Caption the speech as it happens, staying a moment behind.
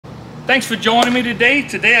Thanks for joining me today.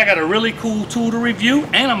 Today I got a really cool tool to review,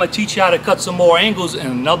 and I'm going to teach you how to cut some more angles in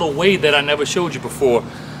another way that I never showed you before.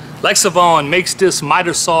 Lexivon makes this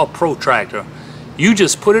miter saw protractor. You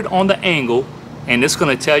just put it on the angle and it's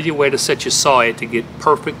going to tell you where to set your saw at to get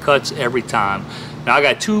perfect cuts every time. Now I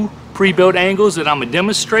got two pre-built angles that I'm going to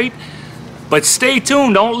demonstrate, but stay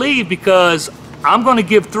tuned, don't leave, because I'm going to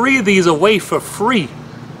give 3 of these away for free.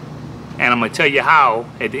 And I'm going to tell you how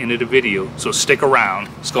at the end of the video, so stick around.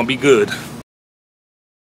 It's going to be good.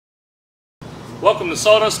 Welcome to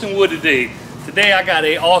Sawdust and Wood today. Today I got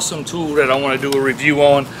an awesome tool that I want to do a review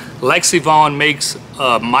on. Lexivon makes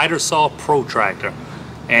a miter saw protractor.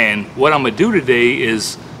 And what I'm going to do today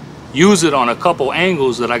is use it on a couple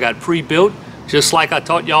angles that I got pre-built, just like I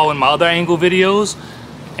taught y'all in my other angle videos.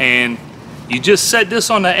 And you just set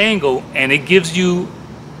this on the angle and it gives you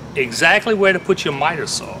exactly where to put your miter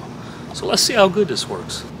saw. So let's see how good this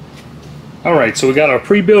works. Alright, so we got our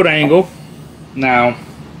pre-built angle. Now,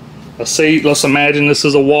 let's imagine this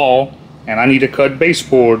is a wall and I need to cut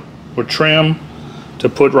baseboard or trim to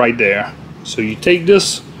put right there. So you take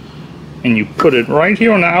this and you put it right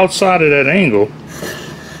here on the outside of that angle.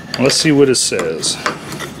 Let's see what it says.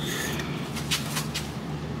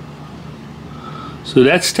 So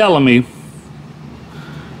that's telling me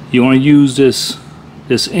you want to use this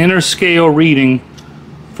inner scale reading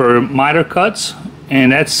for miter cuts,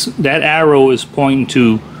 and that arrow is pointing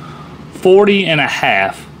to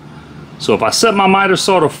 40.5. So if I set my miter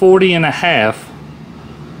saw to 40.5,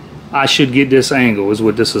 I should get this angle, is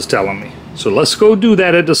what this is telling me. So let's go do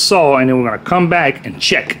that at the saw, and then we're going to come back and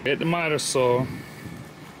check. At the miter saw,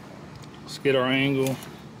 let's get our angle.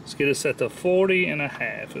 Let's get it set to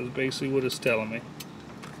 40.5 is basically what it's telling me.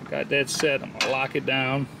 Got that set. I'm going to lock it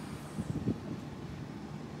down.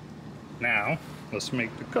 Now, let's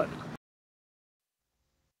make the cut.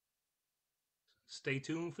 Stay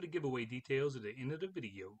tuned for the giveaway details at the end of the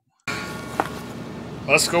video.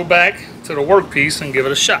 Let's go back to the workpiece and give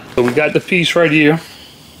it a shot. So we got the piece right here.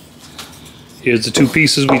 Here's the 2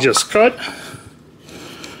 pieces we just cut.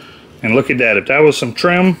 And look at that. If that was some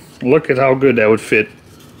trim, look at how good that would fit.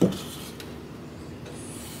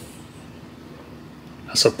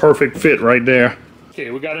 That's a perfect fit right there.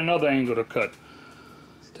 Okay, we got another angle to cut.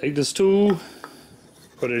 Take this tool,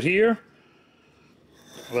 put it here.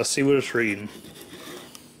 Let's see what it's reading.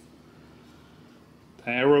 The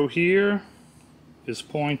arrow here is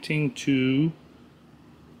pointing to,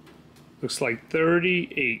 looks like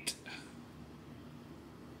 38.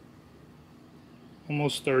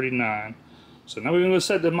 Almost 39. So now we're going to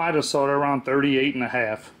set the miter saw to around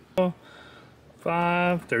 38.5.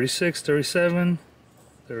 5, 36, 37,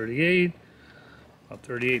 38.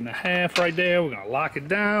 38.5 right there. We're going to lock it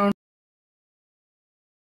down.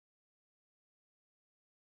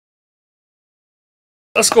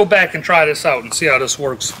 Let's go back and try this out and see how this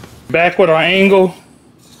works. Back with our angle.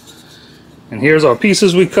 And here's our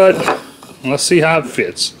pieces we cut. And let's see how it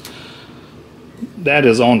fits. That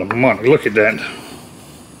is on the money. Look at that.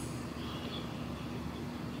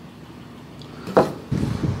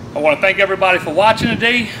 I want to thank everybody for watching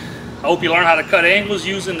today. I hope you learn how to cut angles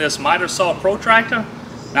using this miter saw protractor.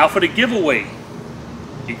 Now for the giveaway,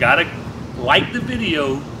 you gotta like the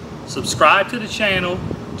video, subscribe to the channel,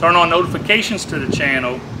 turn on notifications to the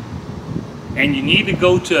channel, and you need to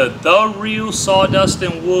go to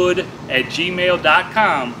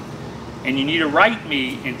therealsawdustandwood@gmail.com, and you need to write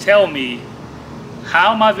me and tell me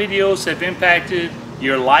how my videos have impacted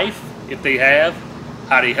your life, if they have,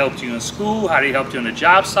 how they helped you in school, how they helped you on a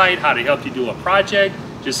job site, how they helped you do a project.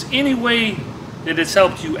 Just any way that it's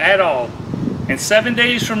helped you at all. And 7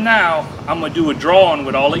 days from now, I'm going to do a drawing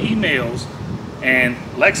with all the emails. And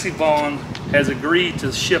Lexivon has agreed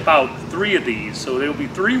to ship out 3 of these. So there will be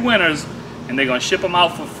 3 winners, and they're going to ship them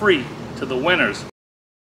out for free to the winners.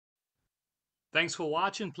 Thanks for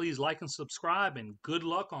watching. Please like and subscribe, and good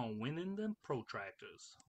luck on winning them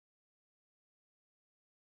protractors.